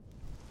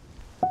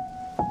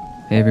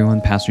Hey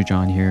everyone, Pastor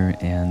John here,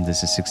 and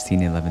this is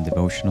 1611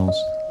 Devotionals.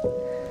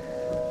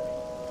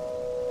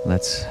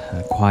 Let's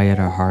quiet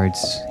our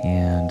hearts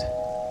and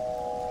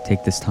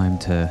take this time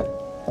to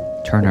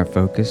turn our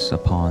focus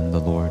upon the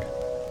Lord.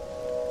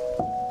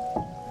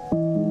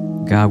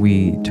 God,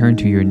 we turn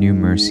to your new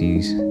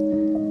mercies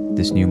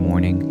this new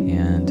morning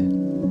and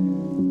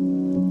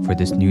for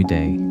this new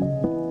day.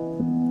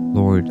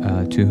 Lord,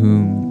 to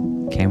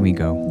whom can we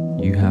go?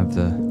 You have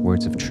the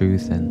words of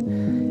truth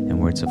and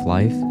words of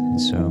life, and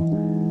so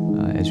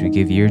as we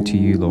give ear to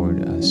you,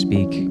 Lord,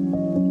 speak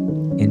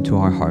into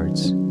our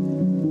hearts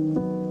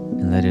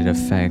and let it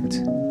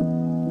affect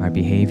our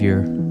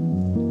behavior,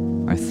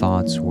 our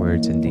thoughts,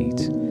 words, and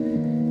deeds.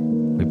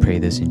 We pray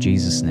this in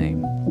Jesus'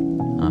 name.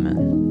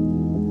 Amen.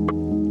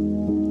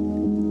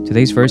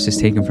 Today's verse is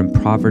taken from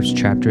Proverbs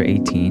chapter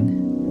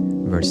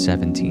 18, verse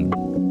 17.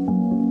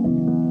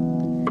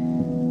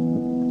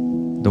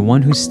 The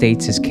one who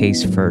states his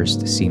case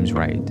first seems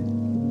right,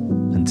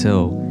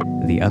 until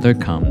the other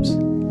comes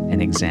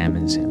and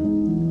examines him.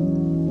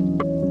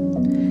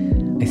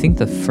 I think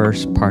the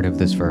first part of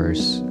this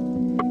verse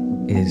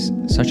is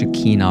such a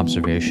keen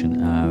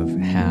observation of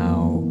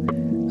how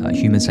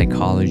human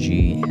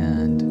psychology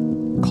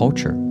and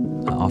culture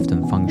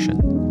often function.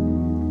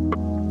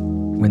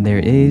 When there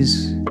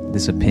is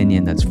this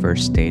opinion that's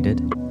first stated,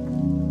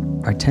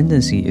 our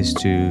tendency is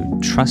to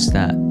trust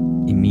that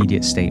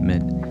immediate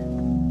statement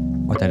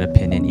or that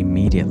opinion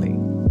immediately,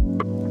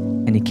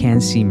 and it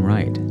can seem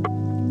right.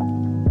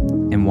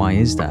 And why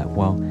is that?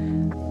 Well,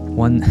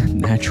 one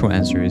natural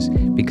answer is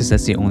because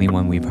that's the only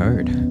one we've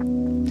heard.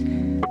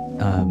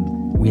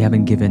 We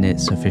haven't given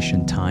it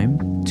sufficient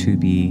time to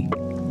be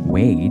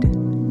weighed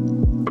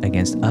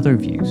against other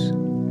views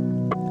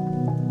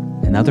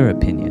and other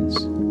opinions.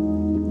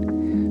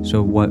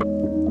 So what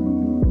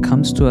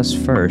comes to us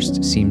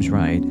first seems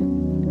right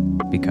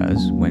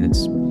because when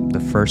it's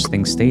the first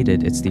thing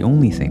stated, it's the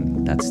only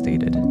thing that's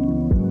stated.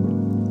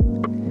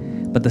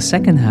 But the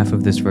second half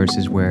of this verse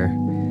is where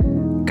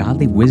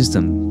godly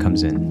wisdom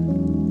comes in.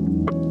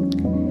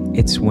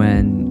 It's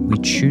when we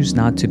choose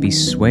not to be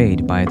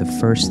swayed by the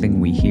first thing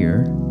we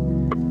hear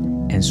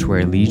and swear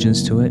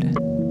allegiance to it,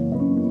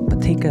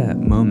 but take a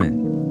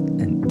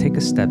moment and take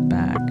a step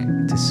back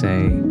to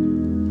say,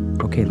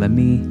 okay, let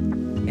me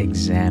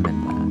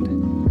examine that.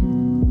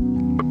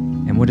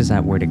 And what does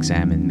that word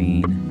examine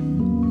mean?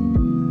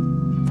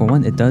 For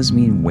one, it does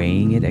mean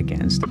weighing it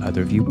against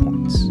other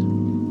viewpoints.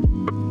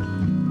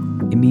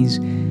 It means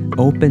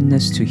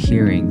openness to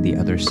hearing the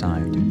other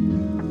side.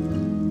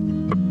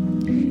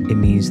 It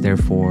means,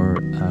 therefore,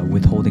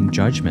 withholding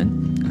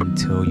judgment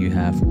until you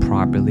have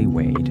properly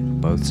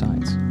weighed both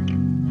sides.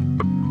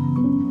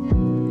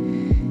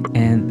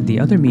 And the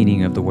other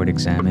meaning of the word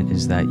examine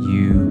is that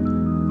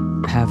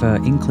you have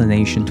an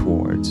inclination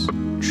towards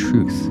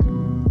truth.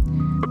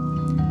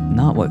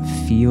 Not what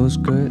feels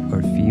good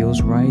or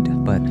feels right,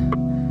 but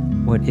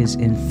what is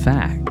in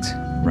fact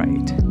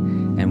right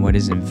and what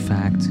is in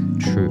fact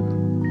true.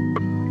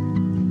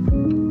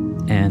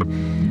 And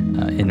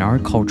in our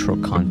cultural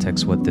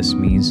context, what this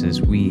means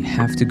is we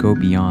have to go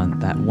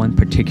beyond that one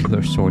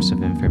particular source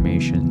of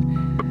information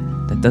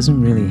that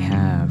doesn't really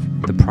have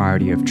the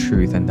priority of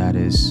truth, and that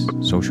is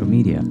social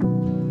media.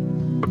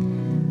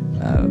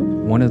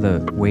 One of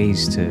the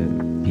ways to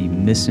be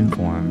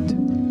misinformed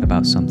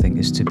about something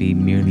is to be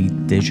merely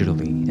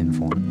digitally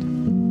informed,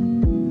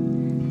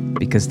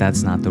 because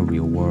that's not the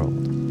real world.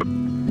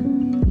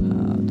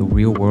 The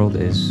real world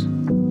is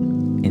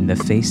in the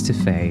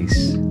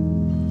face-to-face,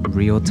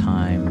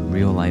 real-time,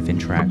 real-life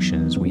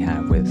interactions we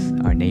have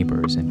with our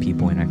neighbors and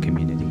people in our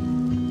community.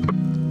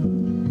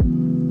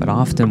 But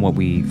often what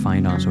we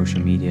find on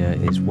social media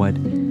is what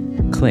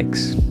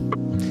clicks,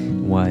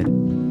 what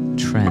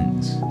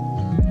trends,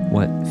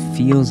 what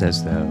feels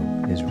as though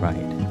is right.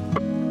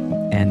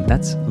 And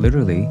that's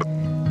literally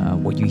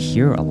what you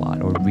hear a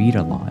lot or read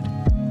a lot.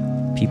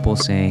 People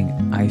saying,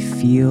 I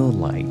feel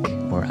like,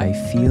 or I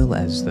feel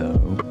as though,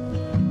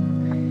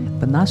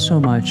 but not so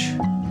much,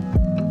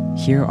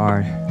 here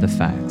are the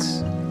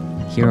facts,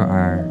 here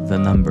are the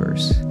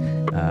numbers,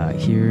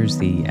 here's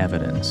the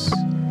evidence,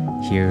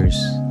 here's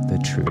the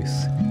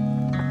truth.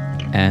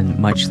 And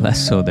much less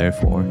so,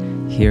 therefore,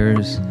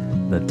 here's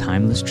the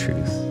timeless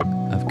truth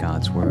of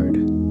God's Word.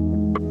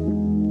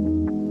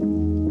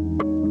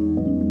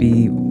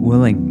 Be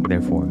willing,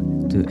 therefore,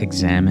 to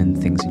examine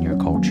things in your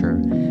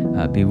culture.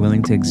 Be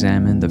willing to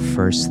examine the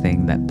first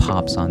thing that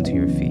pops onto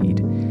your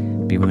feed.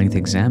 Be willing to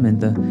examine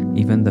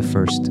even the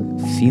first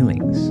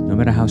feelings, no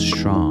matter how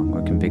strong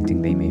or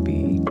convicting they may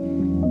be.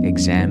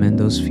 Examine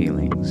those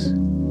feelings,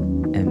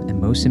 and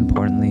most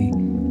importantly,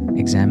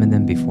 examine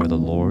them before the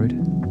Lord,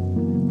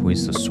 who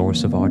is the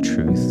source of all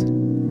truth,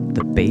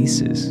 the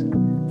basis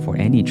for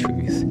any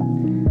truth,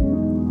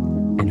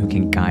 and who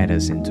can guide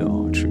us into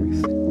all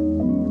truth.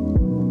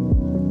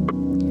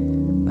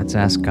 Let's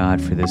ask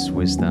God for this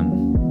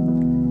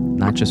wisdom,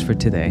 not just for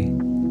today,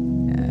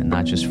 and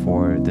not just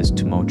for this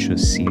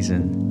tumultuous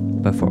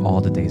season, but for all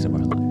the days of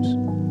our lives.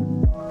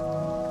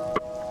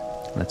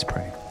 Let's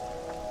pray.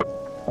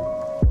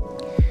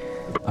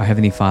 Our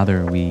Heavenly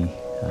Father, we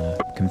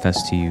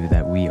confess to you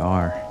that we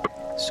are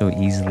so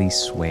easily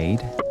swayed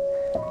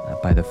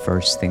by the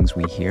first things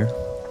we hear,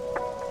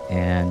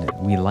 and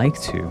we like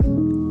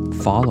to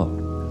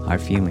follow our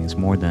feelings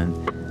more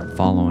than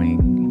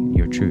following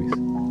your truth.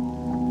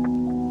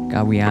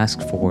 God, we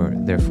ask for,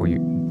 therefore,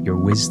 your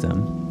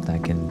wisdom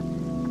that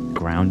can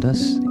ground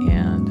us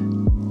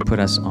and put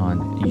us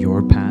on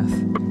your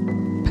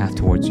path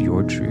towards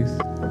your truth,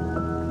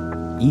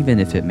 even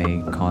if it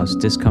may cause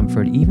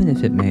discomfort, even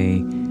if it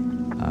may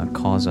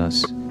cause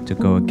us to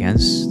go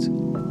against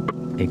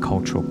a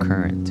cultural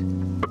current.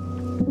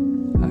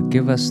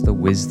 Give us the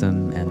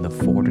wisdom and the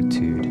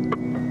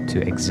fortitude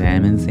to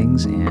examine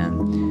things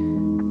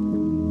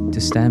and to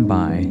stand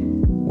by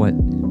what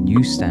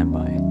you stand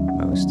by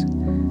most,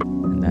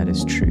 and that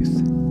is truth.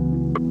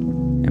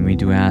 And we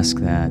do ask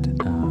that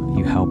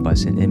you help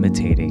us in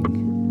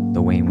imitating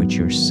the way in which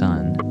your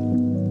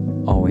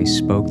Son always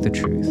spoke the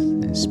truth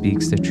and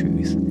speaks the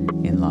truth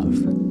in love.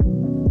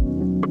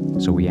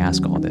 So we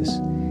ask all this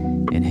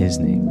in His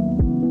name.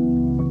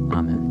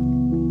 Amen.